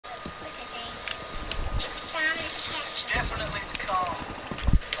definitely the car.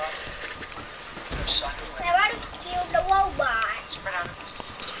 Now I just killed the robot. Spread out across the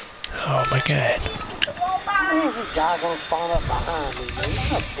city. Oh my god. Killed the robot. Man, this guy gonna spawn up behind me, man.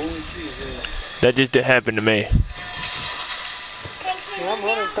 What bullshit is this? That just happened to me. Can she Yeah, I'm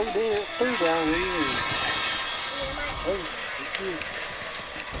running through down here. Hey, you.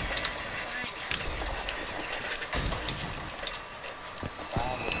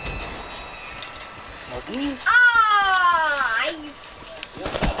 Again? Ah, you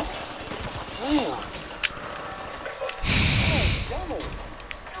Damn. Hey, dummy.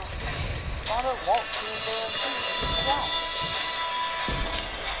 Why don't walk through there and see what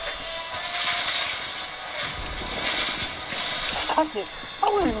I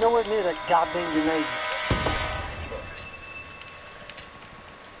wouldn't even know it near that goddamn grenade.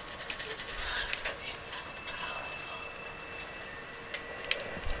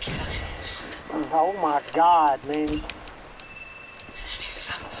 Oh my god, man.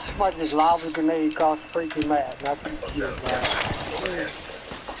 Somebody just lobbed a grenade across the freaking map. Not you, man.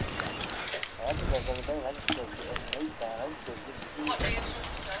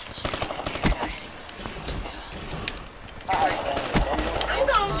 I'm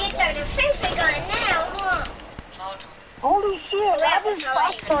gonna get your defense gun now, huh? Holy shit, I just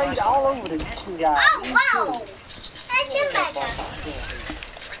sprayed all over the guy. Oh, wow. How'd you imagine?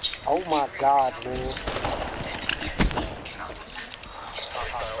 Oh my god, man.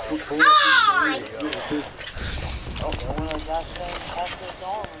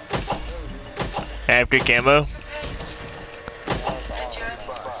 Have good camo.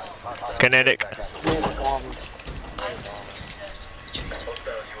 Kinetic.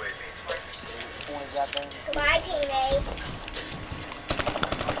 Goodbye, teammate.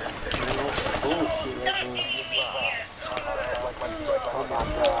 Oh my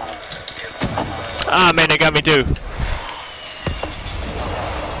god. Ah man, they got me too.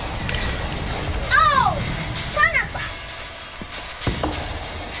 Oh, son of a...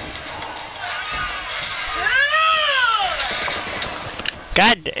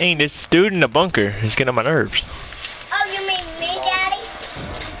 God dang, this dude in the bunker is getting on my nerves. Oh, you mean me, Daddy?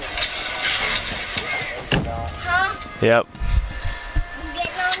 Huh? Yep. I'm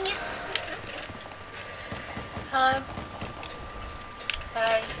getting on you? Huh?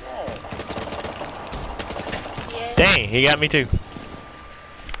 Hi. Yeah. Dang, he got me too.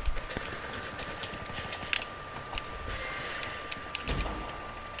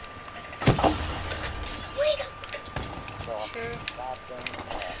 Wait a... Sure.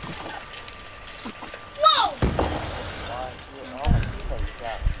 Whoa!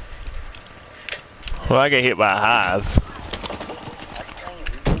 Well, I got hit by a hive.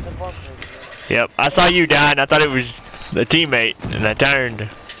 Yep, I saw you die and I thought it was a teammate and I turned.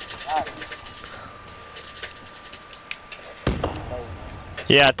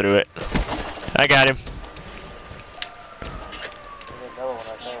 Yeah, I threw it. I got him.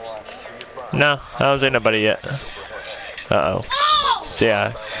 No, I don't see nobody yet. Uh-oh. Oh!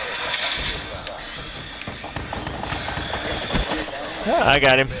 Yeah. I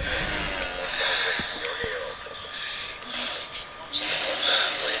got him.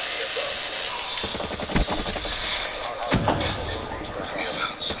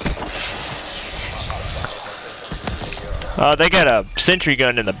 Oh, they got a sentry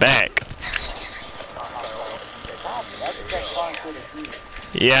gun in the back.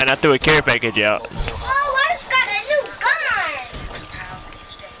 Yeah, and I threw a care package out. Oh, I just got a new gun!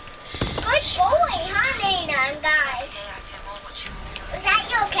 Good boy, huh, Nina, guys? Was that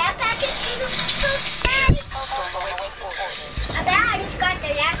your care package you took, Daddy? I bet I just got the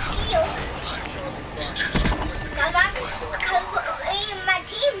last kill. Because me and my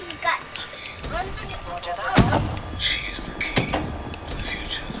team got...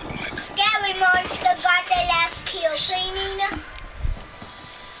 Scary Monster got the last kill, see, Nina?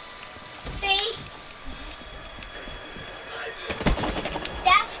 See?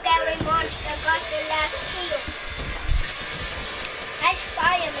 That Scary Monster got the last kill. That's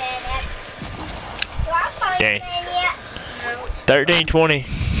Fireman, Do I Fireman yet? 13, 20,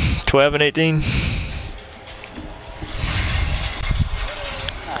 12, and 18.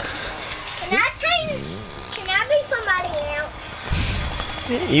 Can I be somebody else?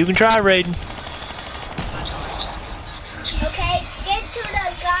 You can try, Raiden. Okay, get to the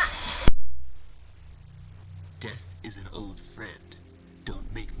guy. Death is an old friend.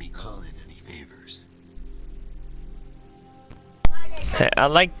 Don't make me call in any favors. I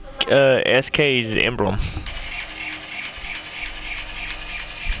like SK's emblem.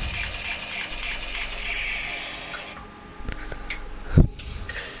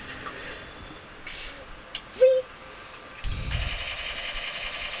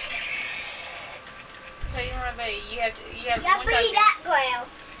 you have Yeah, one be token. that girl.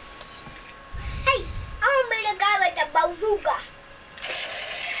 Hey, I want to be the guy with the bazooka.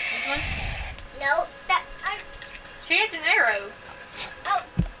 This one? No, that. She has an arrow. Oh,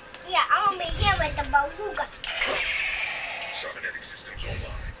 yeah, I want to be him with the bazooka. Cybernetic systems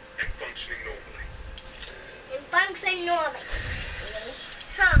online and functioning normally. And function normally.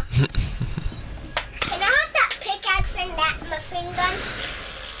 Huh. Can I have that pickaxe and that machine gun?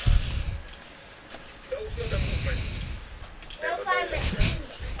 No further movement. No fire machine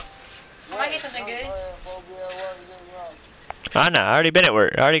gun. I might get something good. I know. I already been at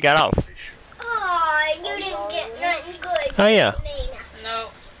work. I already got off. Oh, you didn't get nothing good. Oh, yeah. Nina.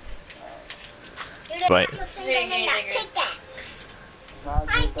 No. You didn't Wait. have machine gun and that pickaxe. I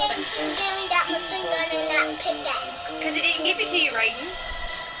think you gave me that machine gun and that pickaxe. Because it didn't give it to you, Raiden.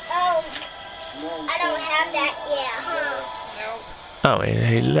 Oh, I don't have that yet, huh? No. Oh,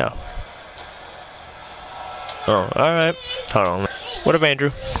 he left. Oh, alright. Hold on. What up,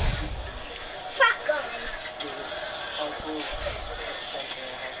 Andrew?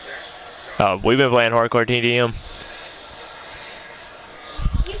 Shotgun. We've been playing hardcore TDM.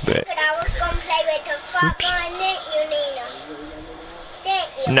 You figured I was gonna play with the shotgun, didn't you, Nina?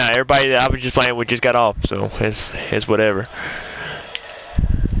 Didn't you? No, everybody that I was just playing with just got off, so it's whatever.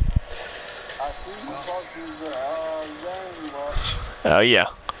 Oh yeah.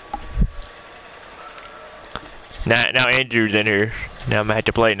 Now Andrew's in here. Now I'm gonna have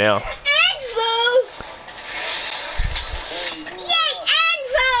to play now. Andrew! Yay,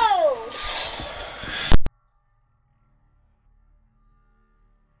 Andrew!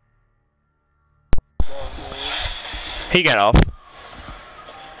 He got off.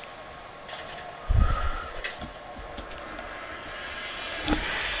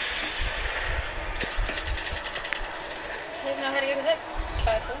 Doesn't know how to go to that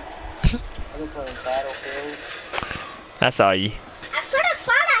castle. I'm playing Battlefield. I saw you. I should have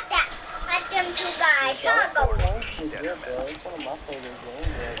shot at them two guys. Shot go. It's good, bro. It's one of my favorite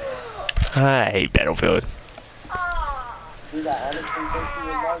games right now. I hate Battlefield. Oh. Dude, I honestly think he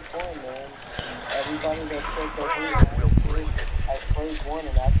was like one, man. Everybody that said that I played one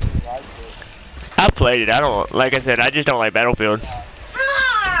and actually liked it. I played it. I don't like I said. I just don't like Battlefield.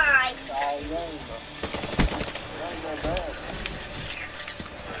 Hi.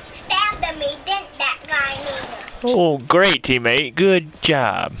 Stabbed at me, didn't that guy, Nina? Oh, great teammate. Good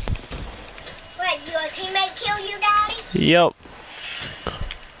job. What, your teammate kill you, Daddy? Yep.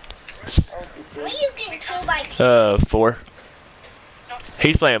 Where you getting killed by two? 4.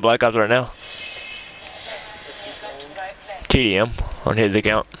 He's playing Black Ops right now. TDM on his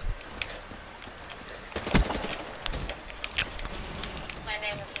account. My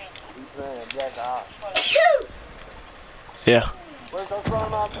name is Nina. He's playing Black Ops. Yeah. Where's that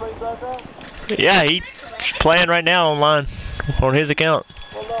phone on play Black Ops? Yeah, he's playing right now online on his account.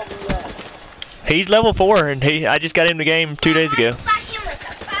 What level you at? He's level 4, and I just got him the game 2 days ago. I shot him with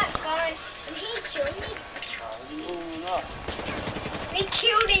a shotgun, and he killed me. You moving up. He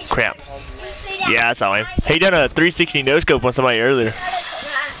killed it. Crap. You see that? Yeah, I saw him. He done a 360 no-scope on somebody earlier.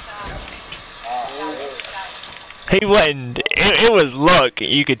 He wasn't, it was luck,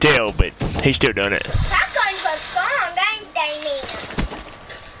 you could tell, but he's still doing it. Shotguns are strong, ain't they, Nina?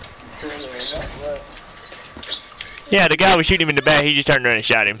 Yeah, the guy was shooting him in the back, he just turned around and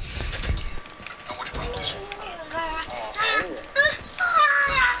shot him.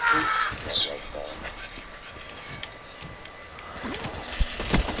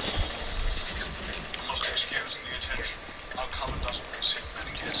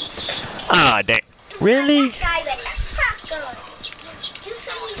 Ah, dang. Really? That guy with the shotgun. You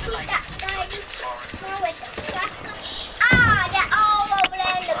see me shoot that guy with the shotgun? Ah, they're all over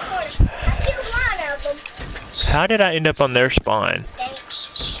there in the corner. I killed one of them. How did I end up on their spawn?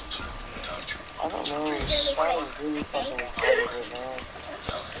 Thanks. I don't know. This phone is really fucking retarded right now.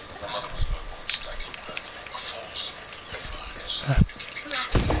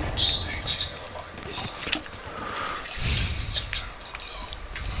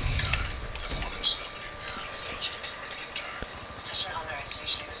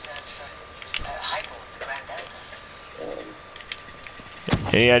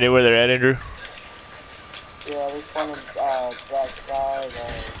 Any idea where they're at, Andrew? Yeah, this one is Black Sky.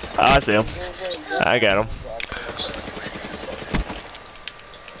 Oh, I see him. I got him.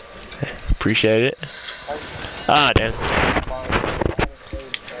 Appreciate it. Ah, damn.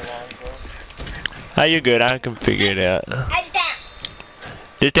 Ah, you're good. I can figure it out. That's that.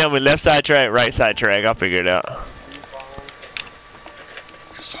 Just tell me left side track, right side track. I'll figure it out. I'll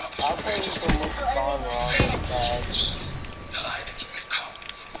tell you from what the phone was.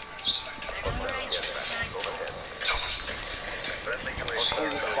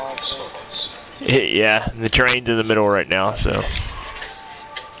 Yeah, the train's in the middle right now, so.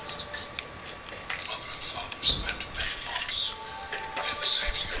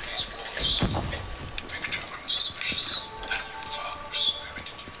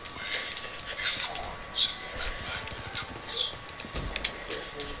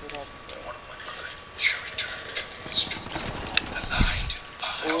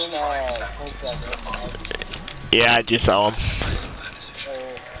 Yeah, I just saw him.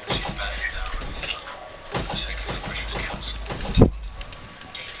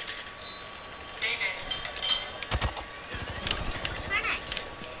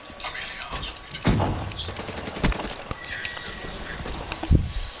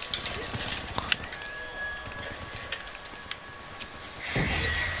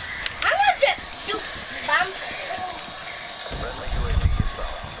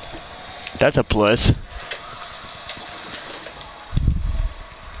 That's a plus.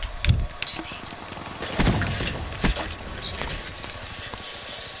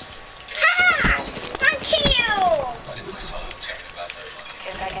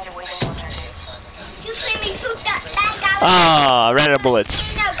 Ah, I ran out of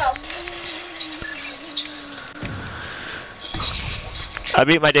bullets. I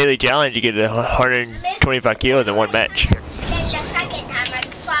beat my daily challenge. You get 125 kills in one match.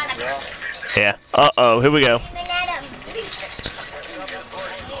 Yeah. Uh-oh, here we go.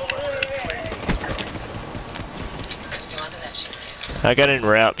 I got in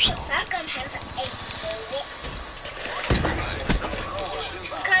wraps.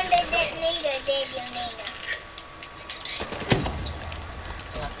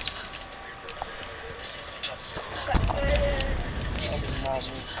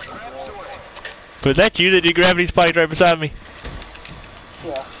 Was that you that did gravity spikes right beside me?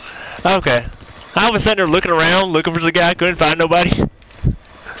 Yeah. Okay. I was sitting there looking around, looking for the guy, couldn't find nobody.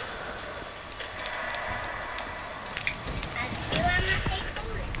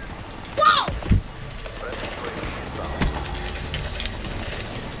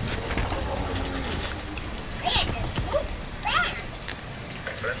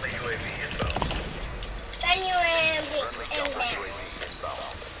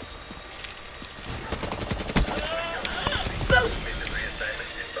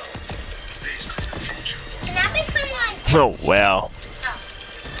 Oh, wow.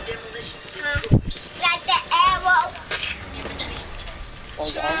 Like the arrow.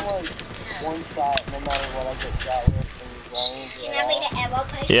 Like, I'm like one shot no matter what I get shot with from range. Can I be the arrow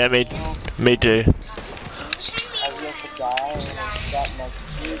person? Yeah, me too. I just die and got my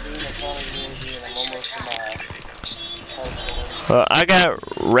UAV in front of UAV and I'm almost to my personal. Well, I got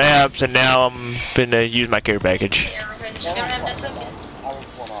wraps and now I'm gonna use my care package. I was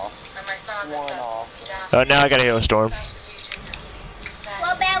one off. One off. Oh, now I got a hailstorm.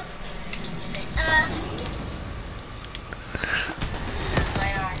 What about,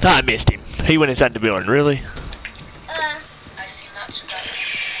 I missed him. He went inside the building, really? I see much about you,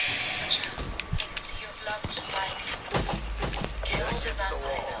 such as I can see you've loved to fight, killed a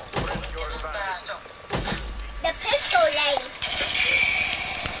vampire, given birth. Stop. the pistol lady. I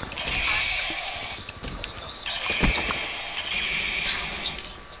see you've lost your how much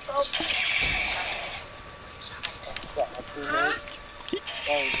means to you. Huh?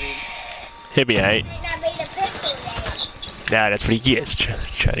 He'll be alright. Can I be the pistol lady? Nah, that's what he gets.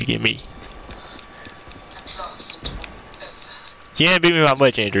 Trying to get me. And lost. Over. You didn't beat me by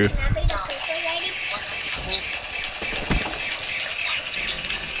much, Andrew. Can I be the pistol lady?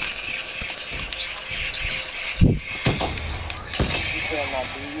 You said not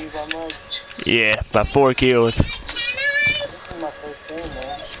beat me by much? Yeah, by 4 kills. This is my first game,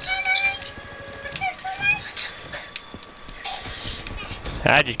 man.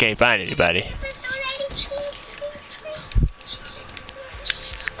 I just can't find anybody. Pistol lady?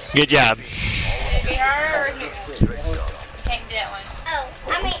 Good job. Be her or here? Can't do that one. Oh,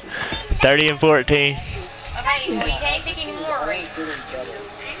 I mean 30 and 14. Okay, well you can't pick any more, right?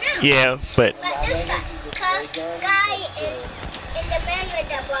 Yeah, but but this guy is in the man with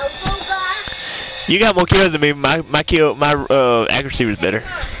the rifle guy. you got more kills than me. My accuracy was better. And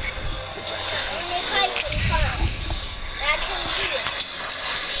this guy can come. That can do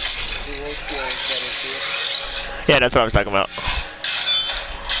it. Yeah, that's what I was talking about.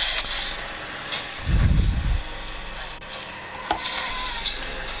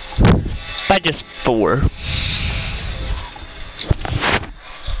 By just 4.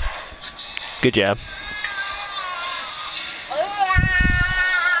 Good job.